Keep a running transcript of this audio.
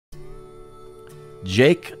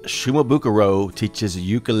Jake Shimabukuro teaches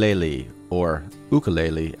ukulele, or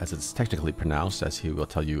ukulele as it's technically pronounced, as he will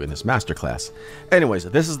tell you in his masterclass. Anyways,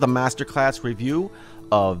 this is the masterclass review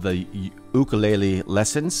of the ukulele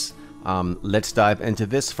lessons. Let's dive into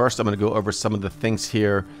this. First, I'm going to go over some of the things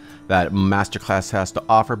here that masterclass has to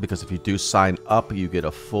offer, because if you do sign up, you get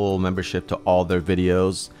a full membership to all their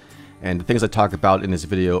videos. And the things I talk about in this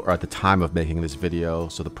video are at the time of making this video,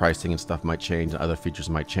 so the pricing and stuff might change, and other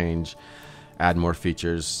features might change. Add more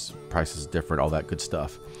features, prices different, all that good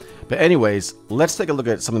stuff. But anyways, let's take a look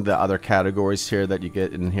at some of the other categories here that you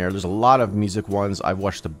get in here. There's a lot of music ones. I've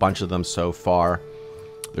watched a bunch of them so far.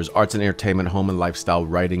 There's arts and entertainment, home and lifestyle,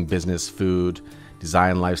 writing, business, food,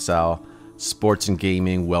 design, lifestyle, sports and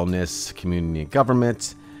gaming, wellness, community and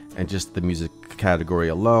government, and just the music category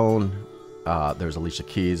alone. There's Alicia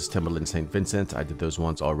Keys, Timberland, St. Vincent. I did those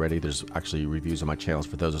ones already. There's actually reviews on my channels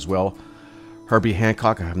for those as well. Herbie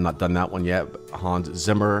Hancock, I have not done that one yet. Hans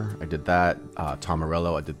Zimmer, I did that. Tom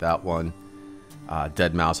Morello, I did that one.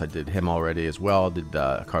 Dead Mouse, I did him already as well. Did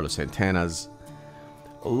Carlos Santana's.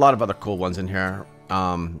 A lot of other cool ones in here.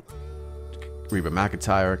 Reba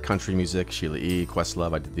McEntire, country music, Sheila E.,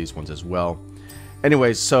 Questlove, I did these ones as well.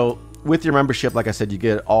 Anyways, so with your membership, like I said, you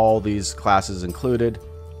get all these classes included.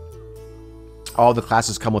 All the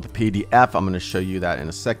classes come with a PDF. I'm going to show you that in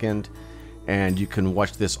a second. And you can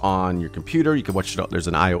watch this on your computer. You can watch it. There's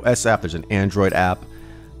an iOS app. There's an Android app.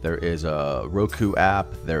 There is a Roku app.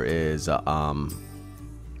 There is a,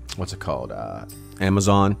 what's it called?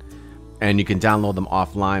 Amazon. And you can download them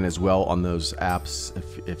offline as well on those apps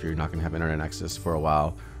if you're not going to have internet access for a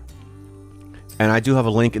while. And I do have a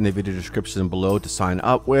link in the video description below to sign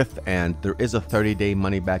up with. And there is a 30-day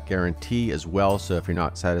money-back guarantee as well. So if you're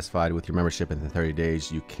not satisfied with your membership in the 30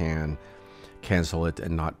 days, you can cancel it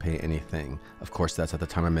and not pay anything. Of course, that's at the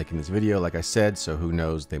time I'm making this video, like I said, so who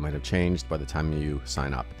knows, they might have changed by the time you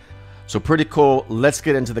sign up. So pretty cool. Let's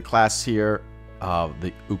get into the class here of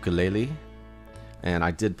the ukulele. And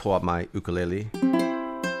I did pull out my ukulele.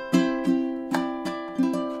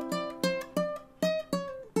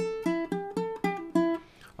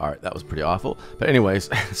 All right, that was pretty awful. But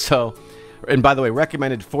anyways, so, and by the way,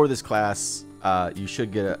 recommended for this class, you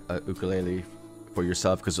should get a ukulele for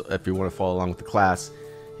yourself, because if you want to follow along with the class,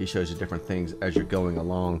 he shows you different things as you're going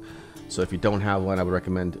along. So if you don't have one, I would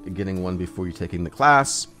recommend getting one before you're taking the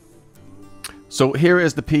class. So here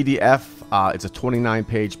is the PDF. It's a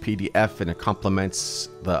 29-page PDF, and it complements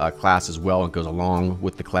the class as well. It goes along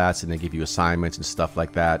with the class, and they give you assignments and stuff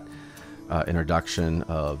like that. Introduction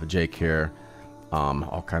of Jake here,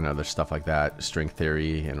 all kind of other stuff like that, string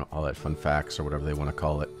theory and all that fun facts or whatever they want to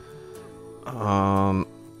call it.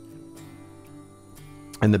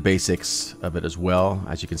 And the basics of it as well.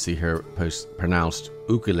 As you can see here, pronounced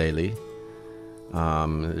ukulele.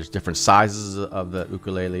 There's different sizes of the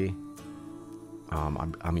ukulele.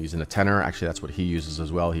 I'm using a tenor. Actually, that's what he uses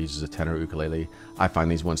as well. He uses a tenor ukulele. I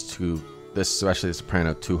find these ones especially the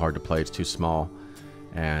soprano, too hard to play. It's too small.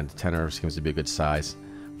 And tenor seems to be a good size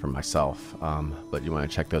for myself. But you want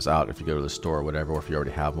to check those out if you go to the store or whatever, or if you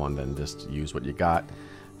already have one, then just use what you got.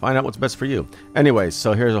 Find out what's best for you. Anyways,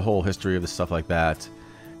 so here's a whole history of the stuff like that.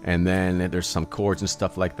 And then there's some chords and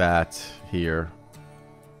stuff like that here.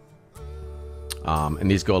 And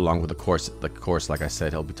these go along with the course. The course, like I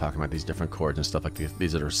said, he'll be talking about these different chords and stuff like these.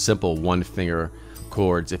 These are simple one-finger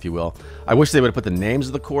chords, if you will. I wish they would have put the names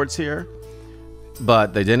of the chords here,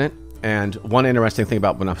 but they didn't. And one interesting thing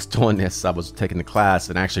about when I was doing this, I was taking the class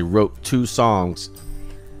and I actually wrote 2 songs.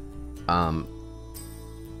 I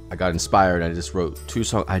got inspired. I just wrote 2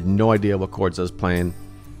 songs. I had no idea what chords I was playing.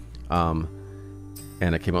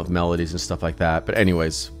 And I came up with melodies and stuff like that. But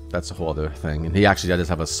anyways, that's a whole other thing. And he actually does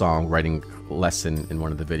have a songwriting lesson in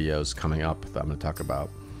one of the videos coming up that I'm going to talk about.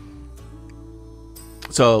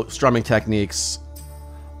 So strumming techniques,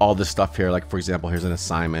 all this stuff here. Like, for example, here's an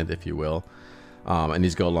assignment, if you will. And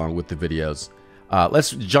these go along with the videos. Let's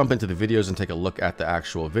jump into the videos and take a look at the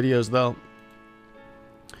actual videos, though.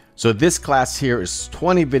 So this class here is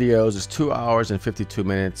 20 videos. It's 2 hours and 52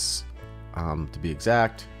 minutes, to be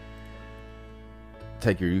exact.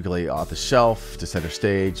 Take your ukulele off the shelf to center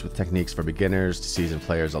stage with techniques for beginners to seasoned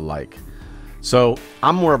players alike. So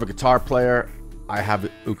I'm more of a guitar player. I have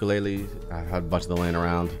ukulele. I've had a bunch of them laying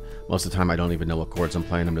around. Most of the time I don't even know what chords I'm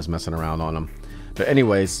playing. I'm just messing around on them. But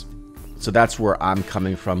anyways, so that's where I'm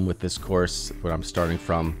coming from with this course, where I'm starting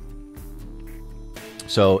from.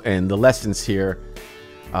 So in the lessons here,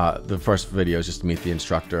 the first video is just to meet the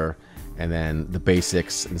instructor, and then the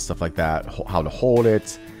basics and stuff like that, how to hold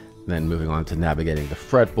it. Then moving on to navigating the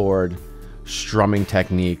fretboard, strumming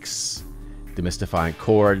techniques, demystifying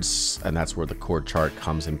chords, and that's where the chord chart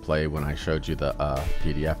comes in play when I showed you the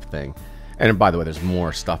PDF thing. And by the way, there's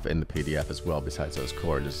more stuff in the PDF as well besides those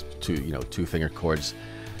chords. There's two finger chords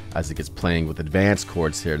as it gets playing with advanced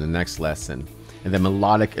chords here in the next lesson, and then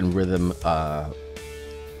melodic and rhythm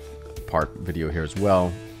part video here as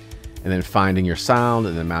well, and then finding your sound,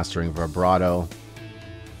 and then mastering vibrato,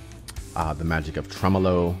 the magic of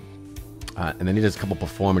tremolo, and then he does a couple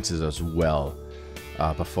performances as well.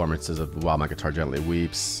 Performances of While My Guitar Gently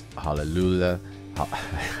Weeps, Hallelujah,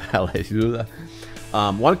 Hallelujah.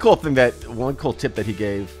 One cool tip that he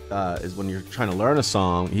gave is when you're trying to learn a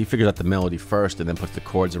song, he figures out the melody first and then puts the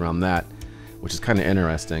chords around that, which is kind of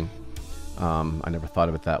interesting. I never thought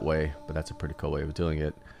of it that way, but that's a pretty cool way of doing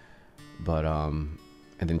it. But and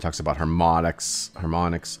then he talks about harmonics.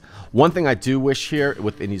 One thing I do wish here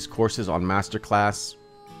within these courses on Masterclass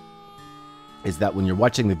is that when you're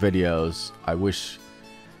watching the videos, I wish,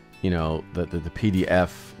 the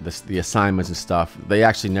PDF, the assignments and stuff, they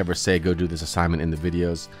actually never say go do this assignment in the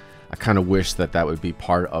videos. I kind of wish that would be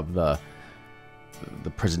part of the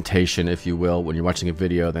presentation, if you will. When you're watching a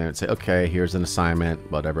video, then it'd say, okay, here's an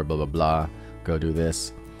assignment, whatever, blah, blah, blah, go do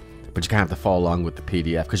this. But you kind of have to follow along with the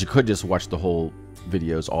PDF, because you could just watch the whole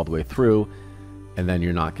videos all the way through, and then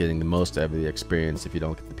you're not getting the most out of the experience if you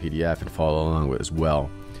don't get the PDF and follow along with it as well.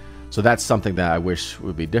 So that's something that I wish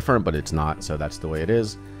would be different, but it's not, so that's the way it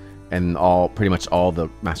is. And pretty much all the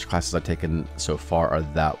master classes I've taken so far are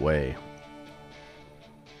that way.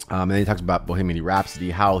 And then he talks about Bohemian Rhapsody,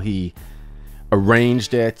 how he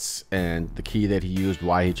arranged it, and the key that he used,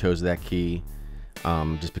 why he chose that key,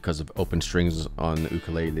 just because of open strings on the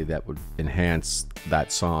ukulele that would enhance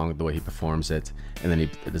that song, the way he performs it, and then he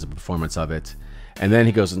does a performance of it. And then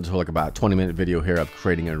he goes into like about a 20-minute video here of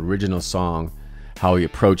creating an original song, how he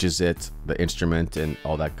approaches it, the instrument, and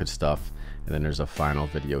all that good stuff. And then there's a final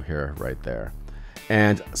video here right there.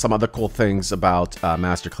 And some other cool things about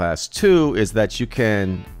Masterclass 2 is that you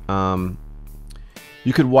can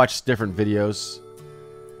you could watch different videos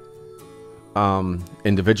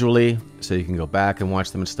individually, so you can go back and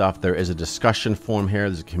watch them and stuff. There is a discussion forum here.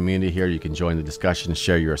 There's a community here. You can join the discussion,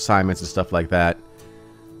 share your assignments and stuff like that.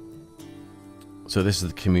 So this is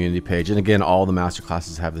the community page, and again, all the master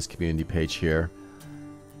classes have this community page here.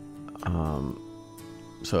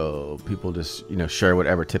 So people just share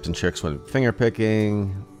whatever tips and tricks when finger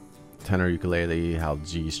picking, tenor ukulele, how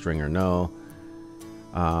G string or no,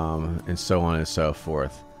 and so on and so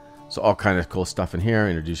forth. So all kind of cool stuff in here.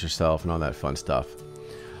 Introduce yourself and all that fun stuff.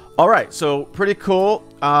 All right, so pretty cool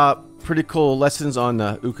lessons on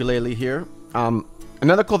the ukulele here.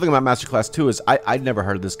 Another cool thing about Masterclass 2 is I'd never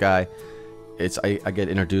heard of this guy. I get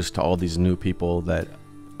introduced to all these new people that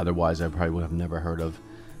otherwise I probably would have never heard of.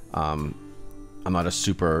 I'm not a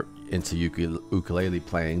super into ukulele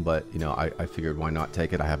playing, but I figured why not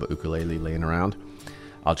take it. I have a ukulele laying around.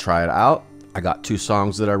 I'll try it out. I got 2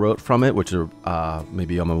 songs that I wrote from it, which are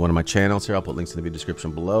maybe on one of my channels here. I'll put links in the video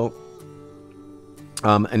description below.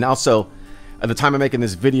 And also, at the time of making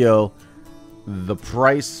this video, the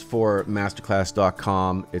price for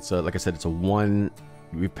masterclass.com, it's like I said,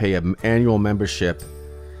 we pay an annual membership,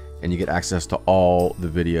 and you get access to all the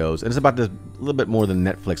videos. And it's about a little bit more than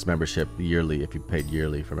Netflix membership yearly, if you paid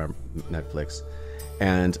yearly for Netflix.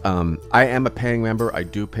 And I am a paying member. I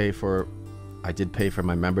did pay for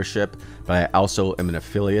my membership, but I also am an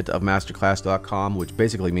affiliate of masterclass.com, which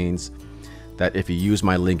basically means that if you use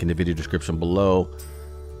my link in the video description below,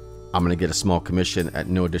 I'm going to get a small commission at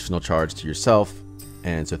no additional charge to yourself.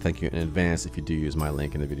 And so thank you in advance if you do use my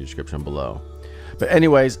link in the video description below. But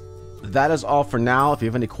anyways, that is all for now. If you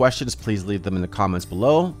have any questions, please leave them in the comments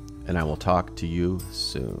below, and I will talk to you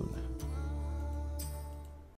soon.